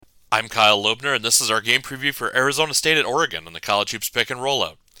I'm Kyle Loebner, and this is our game preview for Arizona State at Oregon on the College Hoops Pick and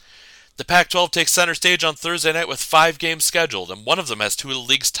Rollout. The Pac-12 takes center stage on Thursday night with 5 games scheduled, and one of them has two of the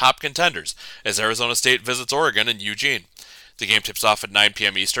league's top contenders, as Arizona State visits Oregon in Eugene. The game tips off at 9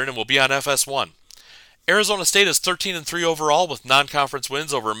 p.m. Eastern and will be on FS1. Arizona State is 13-3 overall with non-conference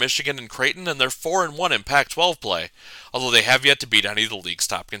wins over Michigan and Creighton, and they're 4-1 in Pac-12 play, although they have yet to beat any of the league's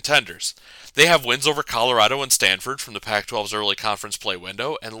top contenders. They have wins over Colorado and Stanford from the Pac-12's early conference play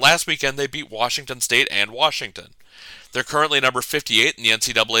window, and last weekend they beat Washington State and Washington. They're currently number 58 in the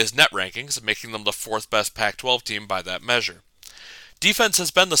NCAA's net rankings, making them the fourth best Pac-12 team by that measure. Defense has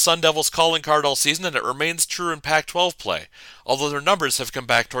been the Sun Devils' calling card all season, and it remains true in Pac-12 play, although their numbers have come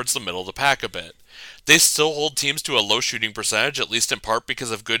back towards the middle of the pack a bit. They still hold teams to a low shooting percentage, at least in part because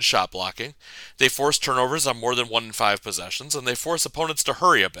of good shot blocking. They force turnovers on more than 1 in 5 possessions, and they force opponents to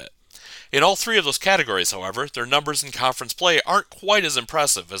hurry a bit. In all three of those categories, however, their numbers in conference play aren't quite as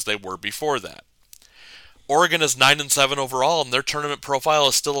impressive as they were before that. Oregon is 9-7 overall, and their tournament profile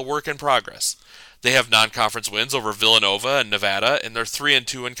is still a work in progress. They have non-conference wins over Villanova and Nevada, and they're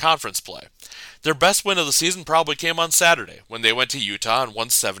 3-2 in conference play. Their best win of the season probably came on Saturday, when they went to Utah and won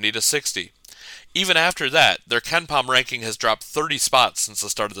 70-60. Even after that, their KenPom ranking has dropped 30 spots since the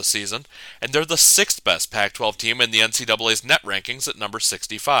start of the season, and they're the 6th best Pac-12 team in the NCAA's net rankings at number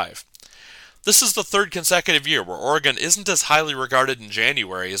 65. This is the third consecutive year where Oregon isn't as highly regarded in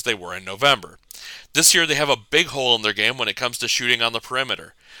January as they were in November. This year they have a big hole in their game when it comes to shooting on the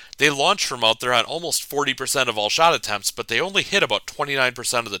perimeter. They launch from out there on almost 40% of all shot attempts, but they only hit about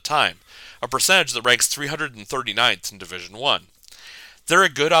 29% of the time, a percentage that ranks 339th in Division I. They're a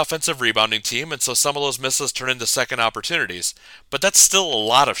good offensive rebounding team, and so some of those misses turn into second opportunities, but that's still a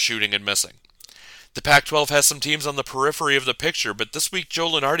lot of shooting and missing. The Pac-12 has some teams on the periphery of the picture, but this week Joe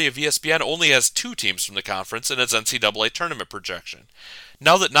Lunardi of ESPN only has 2 teams from the conference in its NCAA tournament projection.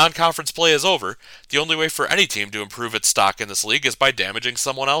 Now that non-conference play is over, the only way for any team to improve its stock in this league is by damaging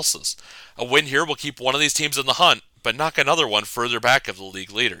someone else's. A win here will keep one of these teams in the hunt, but knock another one further back of the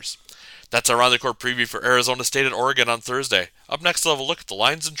league leaders. That's our on-the-court preview for Arizona State and Oregon on Thursday. Up next, we'll have a look at the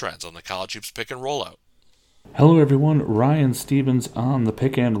lines and trends on the College Hoops Pick and Rollout. Hello everyone, Ryan Stevens on the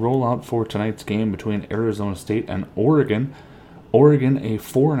pick and rollout for tonight's game between Arizona State and Oregon. Oregon a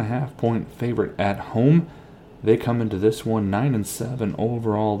 4.5 point favorite at home. They come into this one 9-7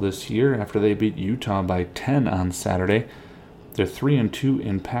 overall this year after they beat Utah by 10 on Saturday. They're 3-2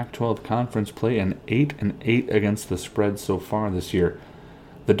 in Pac-12 conference play and 8-8 against the spread so far this year.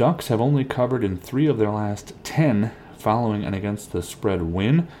 The Ducks have only covered in 3 of their last 10 following an against the spread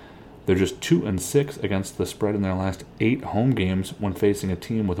win. They're just 2-6 against the spread in their last 8 home games when facing a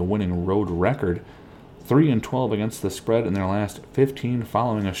team with a winning road record. 3-12 against the spread in their last 15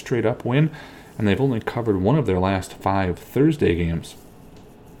 following a straight-up win, and they've only covered 1 of their last 5 Thursday games.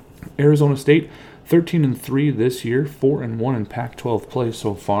 Arizona State, 13-3 this year, 4-1 in Pac-12 play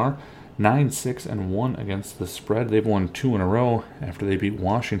so far, 9-6-1 against the spread. They've won 2 in a row after they beat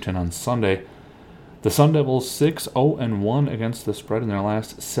Washington on Sunday. The Sun Devils 6-0-1 against the spread in their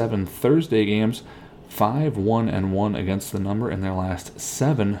last 7 Thursday games, 5-1-1 against the number in their last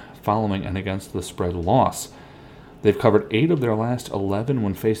 7 following an against the spread loss. They've covered 8 of their last 11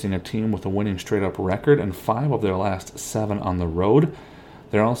 when facing a team with a winning straight-up record and 5 of their last 7 on the road.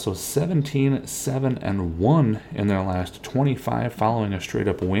 They're also 17-7-1 in their last 25 following a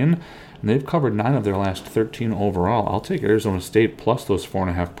straight-up win, and they've covered 9 of their last 13 overall. I'll take Arizona State plus those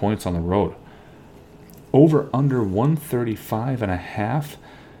 4.5 points on the road. Over under 135.5.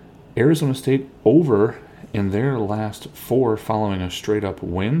 Arizona State over in their last 4 following a straight-up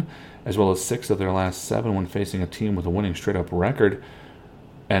win, as well as 6 of their last 7 when facing a team with a winning straight-up record,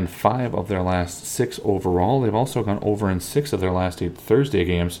 and 5 of their last 6 overall. They've also gone over in 6 of their last 8 Thursday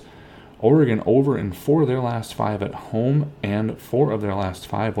games. Oregon over in 4 of their last 5 at home, and 4 of their last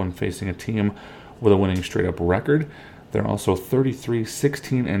 5 when facing a team with a winning straight-up record. They're also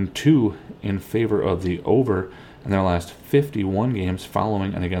 33-16-2 in favor of the over in their last 51 games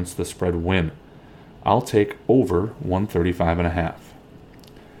following an against the spread win. I'll take over 135.5.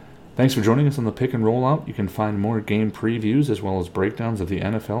 Thanks for joining us on the Pick and Rollout. You can find more game previews as well as breakdowns of the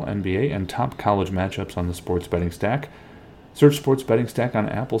NFL, NBA, and top college matchups on the Sports Betting Stack. Search Sports Betting Stack on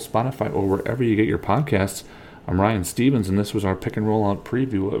Apple, Spotify, or wherever you get your podcasts. I'm Ryan Stevens, and this was our Pick and Rollout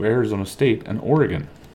preview of Arizona State and Oregon.